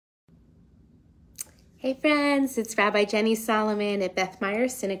Hey friends, it's Rabbi Jenny Solomon at Beth Meyer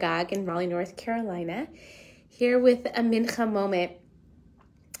Synagogue in Raleigh, North Carolina, here with a mincha moment.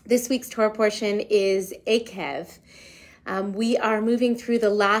 This week's Torah portion is Ekev. We are moving through the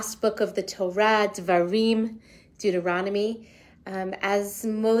last book of the Torah, Dvarim, Deuteronomy, as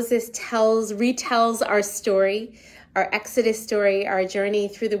Moses retells our story, our Exodus story, our journey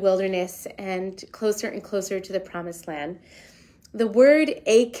through the wilderness and closer to the Promised Land. The word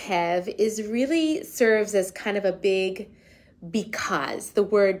Ekev really serves as kind of a big because, the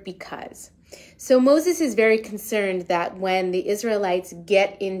word because. So Moses is very concerned that when the Israelites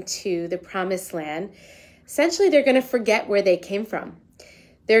get into the Promised Land, essentially they're going to forget where they came from.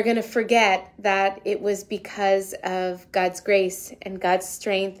 They're going to forget that it was because of God's grace and God's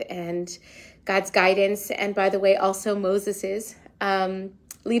strength and God's guidance, and by the way, also Moses's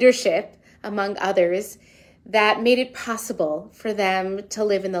leadership, among others, that made it possible for them to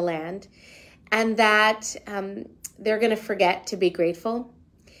live in the land, and that they're going to forget to be grateful.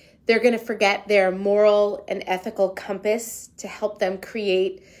 They're going to forget their moral and ethical compass to help them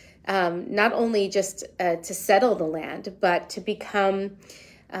create not only just to settle the land, but to become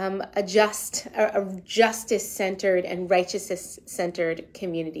a justice-centered and righteousness-centered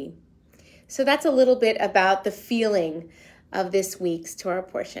community. So that's a little bit about the feeling of this week's Torah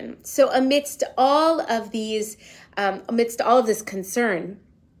portion. So amidst all of this concern,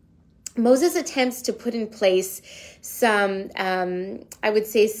 Moses attempts to put in place some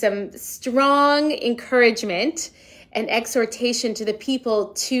strong encouragement and exhortation to the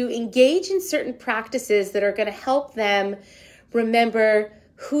people to engage in certain practices that are going to help them remember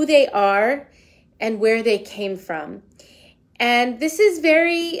who they are and where they came from. And this is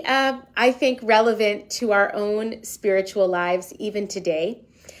very, I think, relevant to our own spiritual lives even today.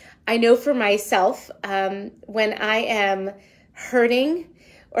 I know for myself, when I am hurting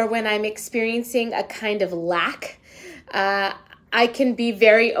or when I'm experiencing a kind of lack, I can be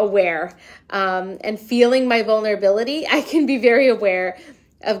very aware and feeling my vulnerability. I can be very aware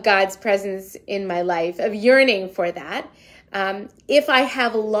of God's presence in my life, of yearning for that. If I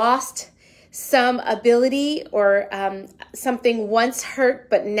have lost some ability or something once hurt,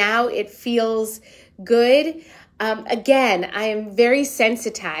 but now it feels good. Again, I am very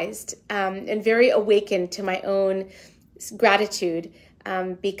sensitized and very awakened to my own gratitude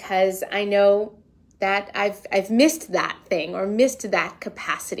because I know that I've missed that thing or missed that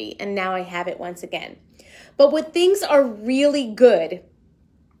capacity, and now I have it once again. But when things are really good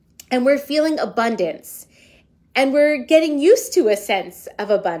and we're feeling abundance, and we're getting used to a sense of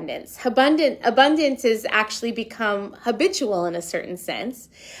abundance. Abundance has actually become habitual in a certain sense.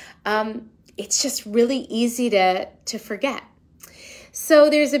 It's just really easy to forget. So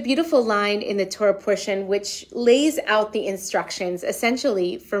there's a beautiful line in the Torah portion which lays out the instructions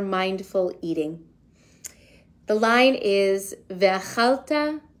essentially for mindful eating. The line is,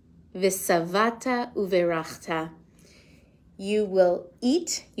 Ve'achalta, v'savata, uverachta. You will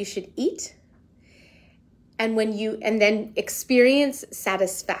eat, you should eat, and then experience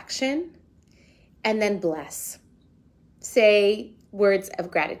satisfaction, and then bless. Say words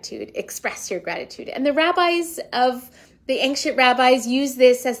of gratitude, express your gratitude. And the ancient rabbis use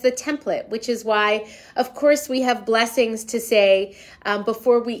this as the template, which is why, of course, we have blessings to say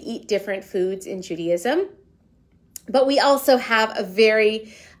before we eat different foods in Judaism. But we also have a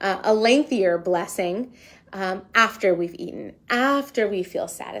lengthier blessing after we've eaten, after we feel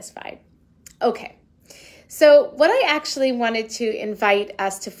satisfied. Okay. So what I actually wanted to invite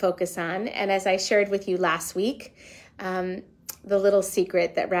us to focus on, and as I shared with you last week, the little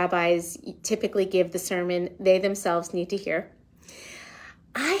secret that rabbis typically give the sermon they themselves need to hear,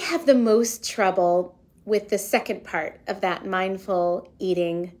 I have the most trouble with the second part of that mindful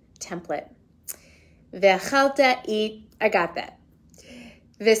eating template. Ve'achalta, eat, I got that.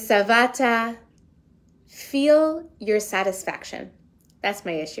 V'savata, feel your satisfaction. That's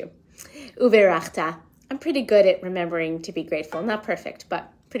my issue. Uverachta, I'm pretty good at remembering to be grateful. Not perfect,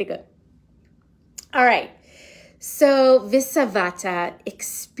 but pretty good. All right. So v'savata,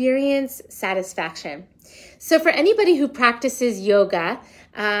 experience satisfaction. So for anybody who practices yoga,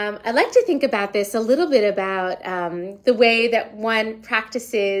 I like to think about this a little bit about the way that one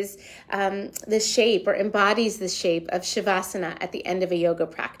practices the shape or embodies the shape of shavasana at the end of a yoga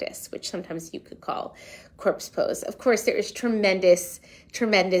practice, which sometimes you could call corpse pose. Of course, there is tremendous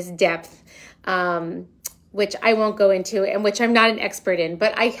depth, which I won't go into and which I'm not an expert in,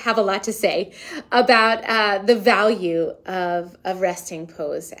 but I have a lot to say about the value of resting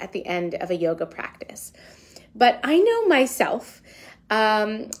pose at the end of a yoga practice. But I know myself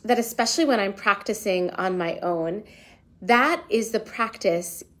that especially when I'm practicing on my own, that is the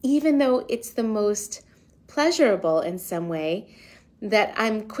practice, even though it's the most pleasurable in some way that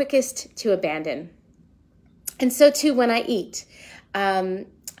I'm quickest to abandon. And so too when I eat. I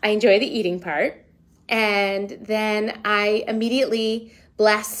enjoy the eating part, and then I immediately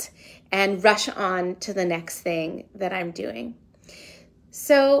bless and rush on to the next thing that I'm doing.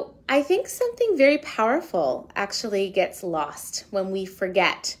 So I think something very powerful actually gets lost when we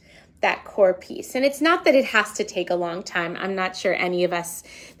forget that core piece. And it's not that it has to take a long time. I'm not sure any of us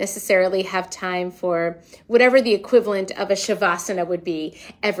necessarily have time for whatever the equivalent of a shavasana would be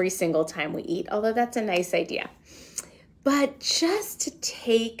every single time we eat, although that's a nice idea. But just to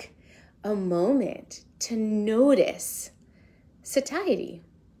take a moment to notice satiety,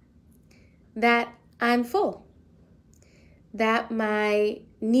 that I'm full, that my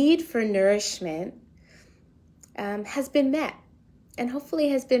need for nourishment has been met, and hopefully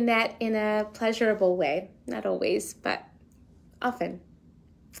has been met in a pleasurable way. Not always, but often.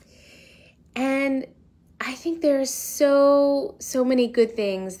 And I think there are so many good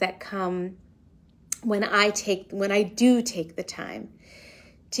things that come when I do take the time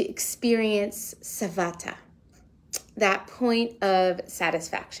to experience savata, that point of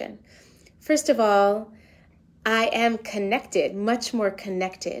satisfaction. First of all, I am connected, much more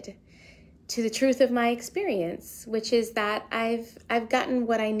connected to the truth of my experience, which is that I've gotten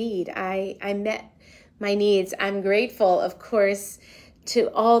what I need. I met my needs. I'm grateful, of course,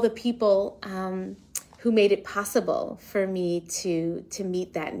 to all the people who made it possible for me to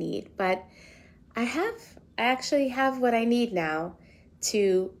meet that need. But I actually have what I need now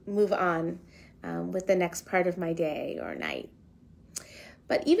to move on with the next part of my day or night.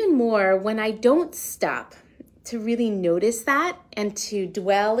 But even more, when I don't stop to really notice that and to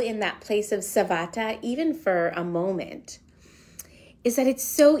dwell in that place of savata, even for a moment, is that it's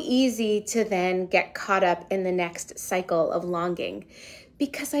so easy to then get caught up in the next cycle of longing,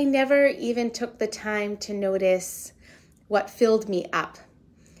 because I never even took the time to notice what filled me up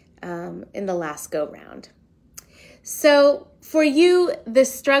in the last go round. So for you, the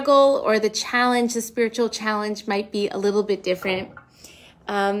struggle or the challenge, the spiritual challenge might be a little bit different.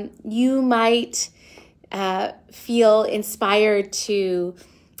 You might feel inspired to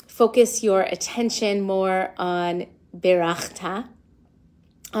focus your attention more on berachta,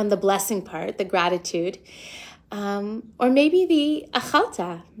 on the blessing part, the gratitude, or maybe the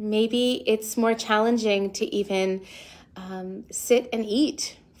achalta. Maybe it's more challenging to even sit and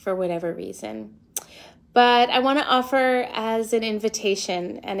eat for whatever reason. But I want to offer as an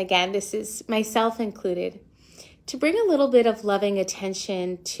invitation, and again, this is myself included, to bring a little bit of loving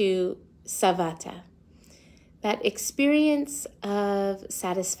attention to savata, that experience of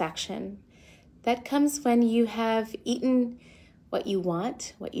satisfaction that comes when you have eaten what you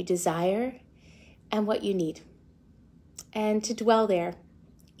want, what you desire, and what you need, and to dwell there,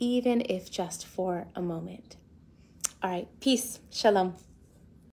 even if just for a moment. All right, peace, shalom.